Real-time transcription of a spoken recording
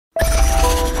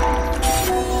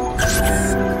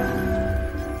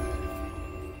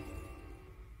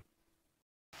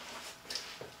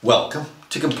Welcome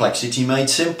to Complexity Made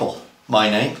Simple.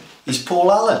 My name is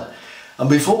Paul Allen, and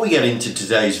before we get into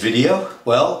today's video,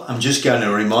 well, I'm just going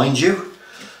to remind you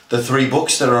the 3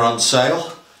 books that are on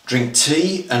sale. Drink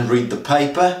tea and read the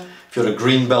paper. If you're a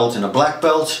green belt and a black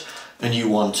belt and you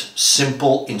want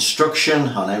simple instruction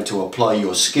on how to apply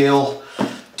your skill,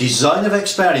 design of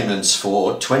experiments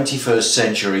for 21st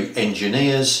century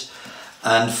engineers,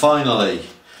 and finally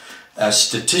a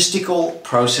statistical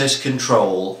process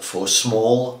control for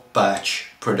small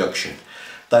batch production.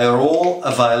 They are all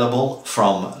available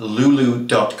from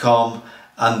lulu.com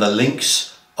and the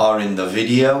links are in the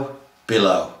video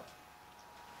below.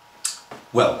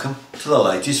 Welcome to the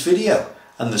latest video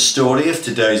and the story of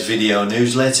today's video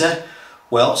newsletter.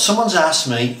 Well, someone's asked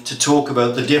me to talk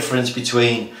about the difference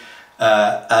between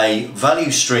a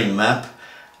value stream map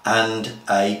and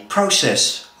a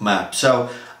process map. So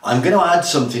I'm going to add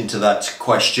something to that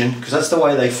question because that's the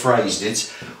way they phrased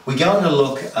it. We're going to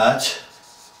look at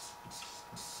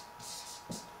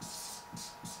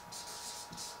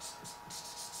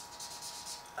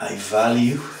a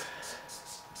value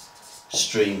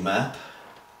stream map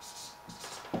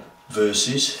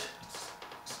versus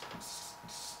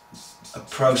a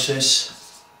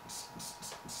process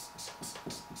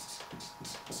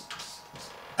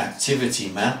activity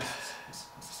map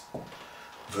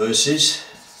versus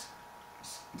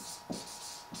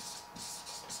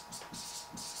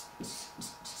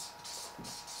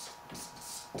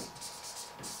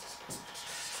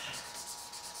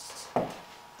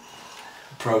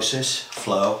process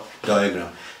flow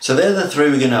diagram. So they're the 3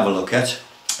 we're going to have a look at.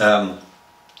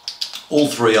 All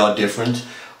 3 are different,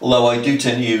 although I do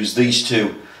tend to use these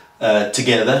 2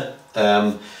 together.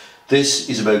 This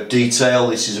is about detail,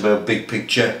 this is about big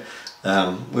picture.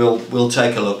 We'll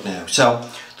take a look now. So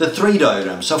the 3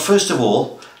 diagrams. So first of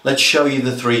all, let's show you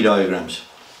the 3 diagrams.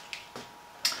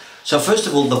 So first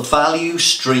of all, the value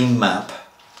stream map.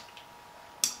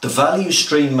 The value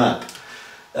stream map,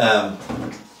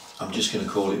 I'm just going to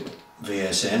call it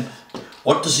VSM.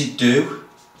 What does it do?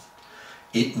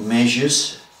 It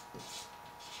measures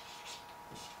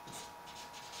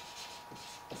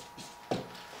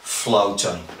flow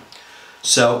time.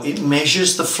 So it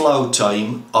measures the flow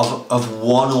time of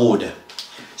one order.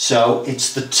 So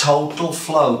it's the total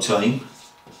flow time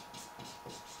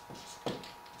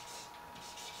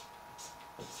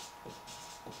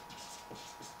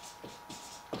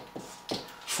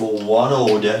for one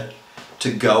order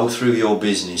to go through your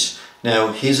business.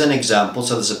 Now here's an example.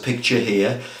 So there's a picture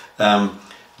here. On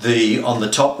the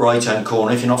top right hand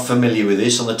corner, if you're not familiar with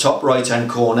this, on the top right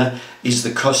hand corner is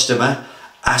the customer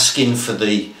asking for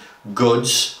the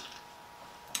goods.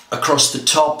 Across the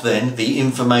top then the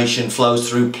information flows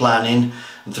through planning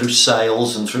and through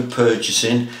sales and through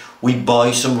purchasing. We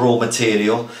buy some raw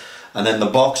material, and then the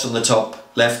box on the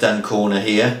top left hand corner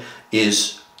here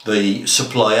is the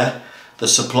supplier. The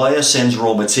supplier sends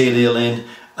raw material in,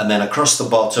 and then across the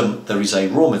bottom there is a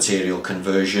raw material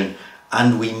conversion,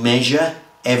 and we measure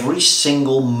every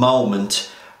single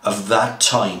moment of that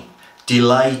time.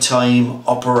 Delay time,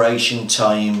 operation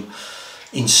time,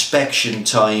 inspection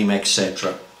time,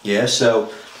 etc. Yeah,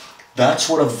 so that's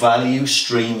what a value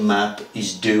stream map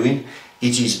is doing.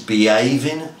 It is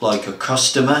behaving like a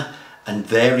customer, and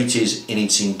there it is in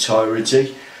its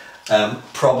entirety.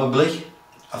 Probably,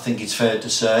 I think it's fair to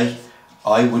say,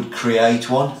 I would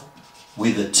create one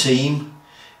with a team.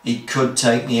 It could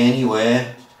take me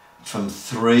anywhere from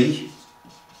 3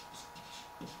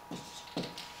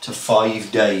 to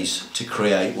 5 days to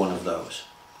create one of those.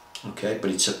 Okay,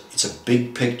 but it's a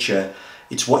big picture.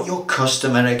 It's what your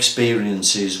customer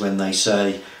experiences when they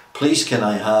say, please can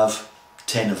I have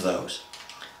 10 of those.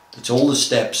 It's all the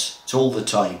steps, it's all the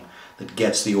time that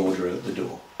gets the order out the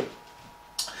door.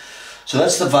 So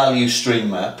that's the value stream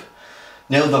map.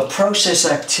 Now the process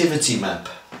activity map.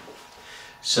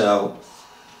 So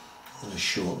I'm going to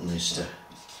shorten this to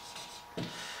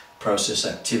process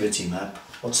activity map.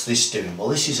 What's this doing? Well,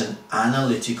 this is an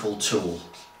analytical tool.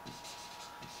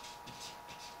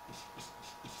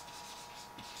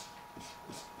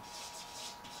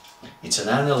 It's an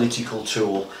analytical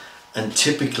tool, and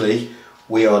typically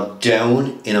we are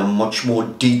down in a much more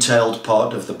detailed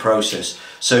part of the process.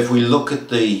 So if we look at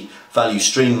the value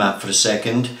stream map for a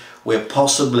second, we're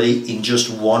possibly in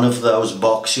just one of those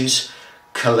boxes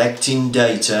collecting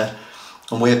data,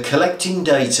 and we're collecting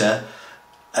data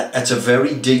at a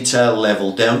very detailed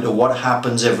level, down to what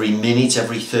happens every minute,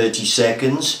 every 30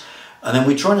 seconds, and then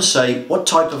we're trying to say what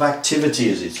type of activity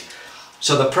is it.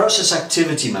 So the process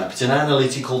activity map, it's an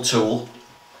analytical tool,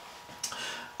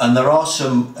 and there are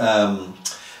some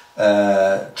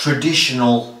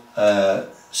traditional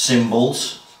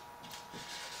symbols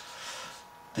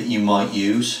that you might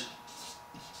use.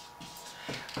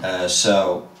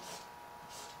 So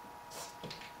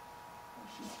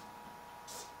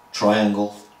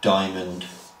triangle, diamond,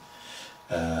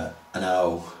 an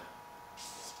O,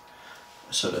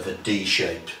 sort of a D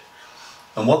shaped.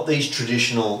 And what these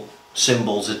traditional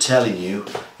symbols are telling you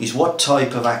is what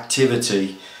type of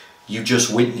activity you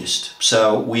just witnessed.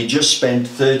 So we just spent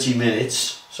 30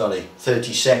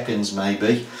 seconds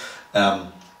maybe,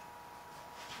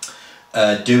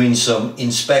 doing some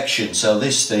inspection. So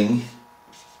this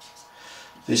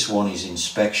one is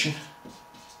inspection.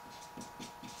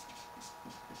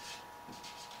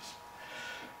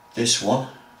 This one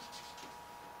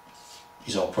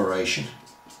is operation.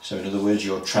 So in other words,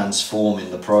 you're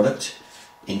transforming the product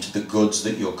into the goods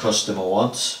that your customer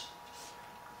wants.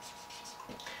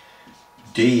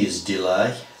 D is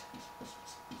delay.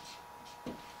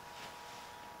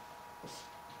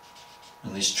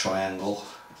 And this triangle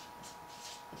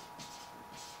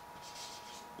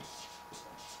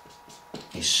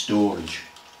is storage.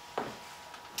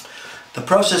 The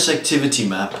process activity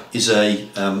map is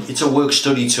it's a work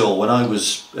study tool. When I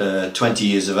was 20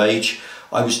 years of age,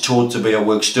 I was taught to be a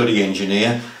work study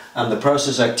engineer, and the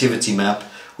process activity map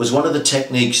was one of the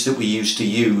techniques that we used to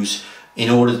use in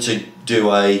order to do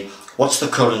what's the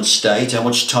current state, how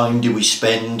much time do we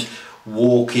spend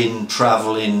walking,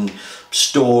 traveling,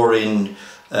 storing,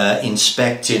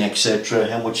 inspecting, etc.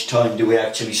 How much time do we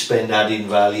actually spend adding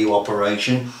value,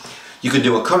 operation. You can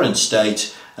do a current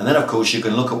state, and then of course you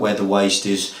can look at where the waste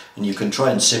is, and you can try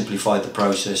and simplify the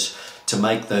process to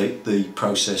make the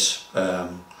process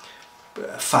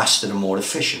faster and more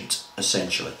efficient,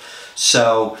 essentially.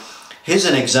 So here's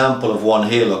an example of one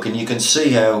here, look, and you can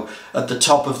see how at the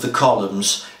top of the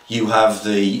columns you have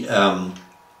the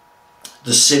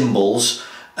symbols,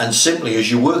 and simply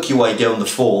as you work your way down the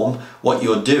form, what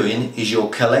you're doing is you're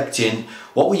collecting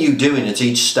what were you doing at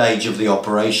each stage of the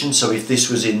operation. So if this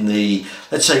was in the,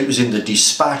 let's say it was in the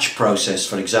dispatch process,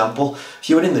 for example, if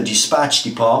you were in the dispatch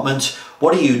department,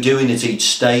 what are you doing at each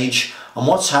stage, and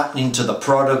what's happening to the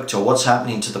product or what's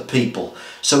happening to the people.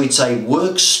 So it's a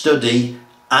work study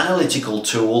analytical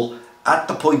tool at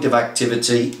the point of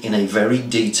activity in a very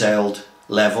detailed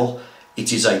level.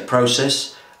 It is a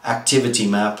process activity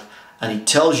map, and it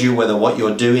tells you whether what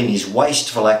you're doing is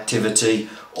wasteful activity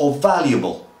or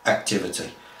valuable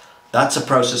activity. That's a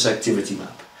process activity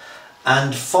map.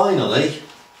 And finally,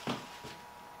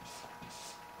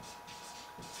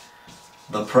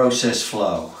 the process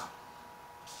flow.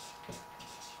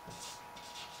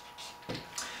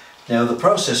 Now the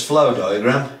process flow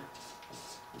diagram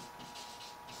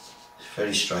is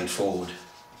very straightforward.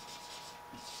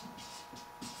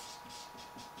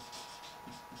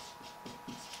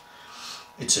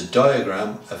 It's a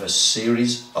diagram of a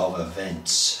series of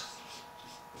events,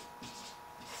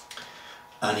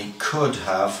 and it could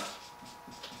have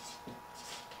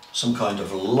some kind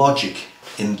of logic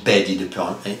embedded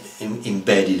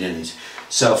in it.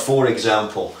 So for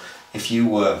example, if you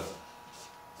were,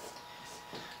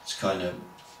 it's kind of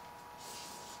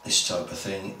this type of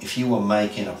thing, if you were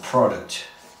making a product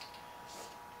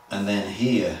and then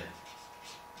here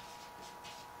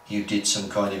you did some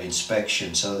kind of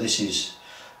inspection. So this is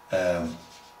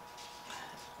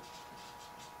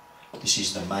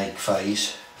the make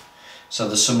phase. So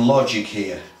there's some logic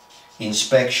here.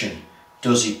 Inspection,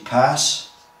 does it pass?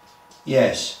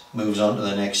 Yes, moves on to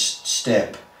the next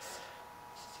step.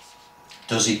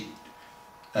 Does it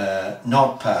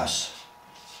not pass?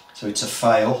 So it's a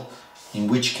fail, in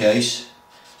which case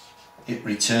it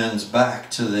returns back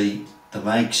to the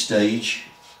make stage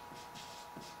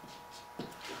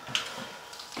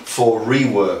for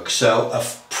rework. So a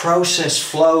process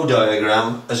flow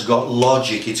diagram has got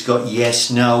logic. It's got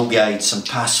yes, no gates and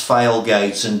pass fail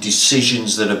gates and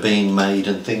decisions that are being made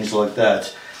and things like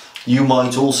that. You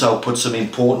might also put some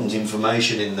important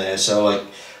information in there. So like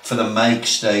for the make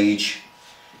stage,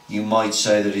 you might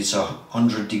say that it's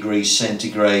 100 degrees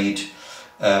centigrade,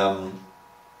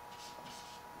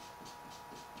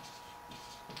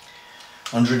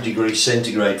 100 degrees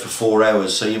centigrade for 4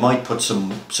 hours. So you might put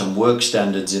some work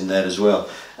standards in there as well.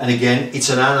 And again, it's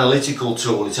an analytical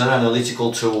tool. It's an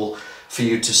analytical tool for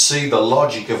you to see the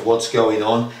logic of what's going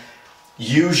on,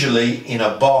 usually in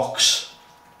a box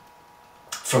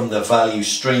from the value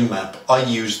stream map. I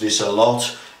use this a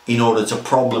lot in order to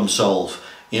problem solve,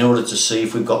 in order to see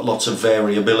if we've got lots of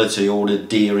variability or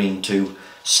adhering to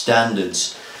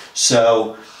standards.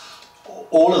 So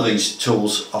all of these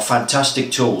tools are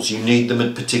fantastic tools. You need them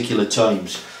at particular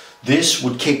times. This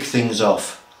would kick things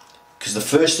off, because the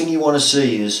first thing you want to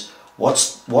see is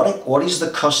what is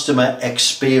the customer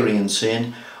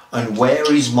experiencing and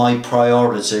where is my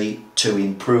priority to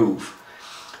improve.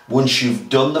 Once you've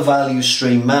done the value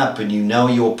stream map and you know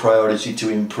your priority to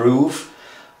improve,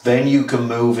 then you can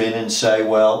move in and say,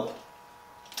 well,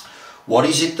 what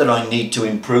is it that I need to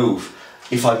improve?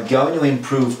 If I'm going to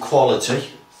improve quality,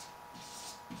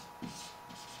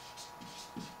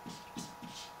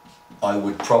 I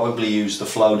would probably use the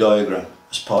flow diagram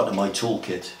as part of my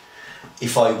toolkit.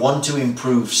 If I want to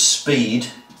improve speed,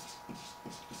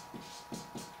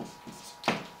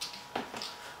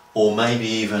 or maybe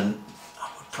even, I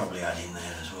would probably add in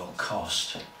there as well,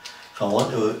 cost. If I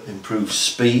want to improve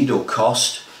speed or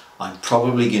cost, I'm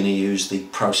probably going to use the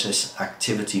process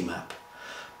activity map.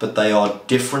 But they are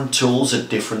different tools at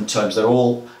different times. They're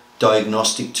all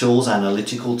diagnostic tools,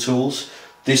 analytical tools.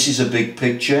 This is a big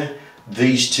picture.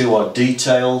 These two are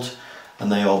detailed,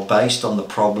 and they are based on the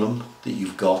problem that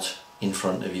you've got in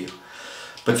front of you.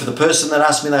 But for the person that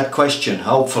asked me that question,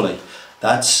 hopefully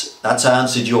that's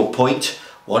answered your point.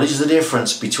 What is the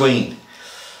difference between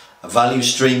a value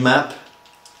stream map,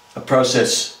 a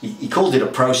process, he called it a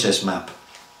process map.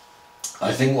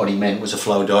 I think what he meant was a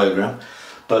flow diagram,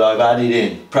 but I've added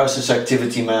in process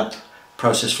activity map,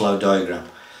 process flow diagram.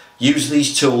 Use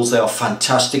these tools, they are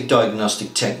fantastic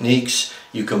diagnostic techniques.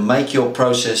 You can make your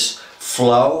process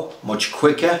flow much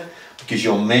quicker because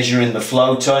you're measuring the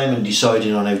flow time and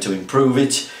deciding on how to improve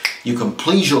it. You can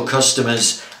please your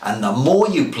customers, and the more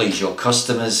you please your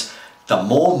customers, the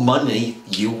more money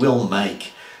you will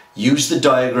make. Use the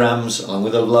diagrams along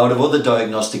with a load of other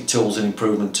diagnostic tools and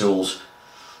improvement tools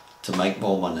to make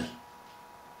more money.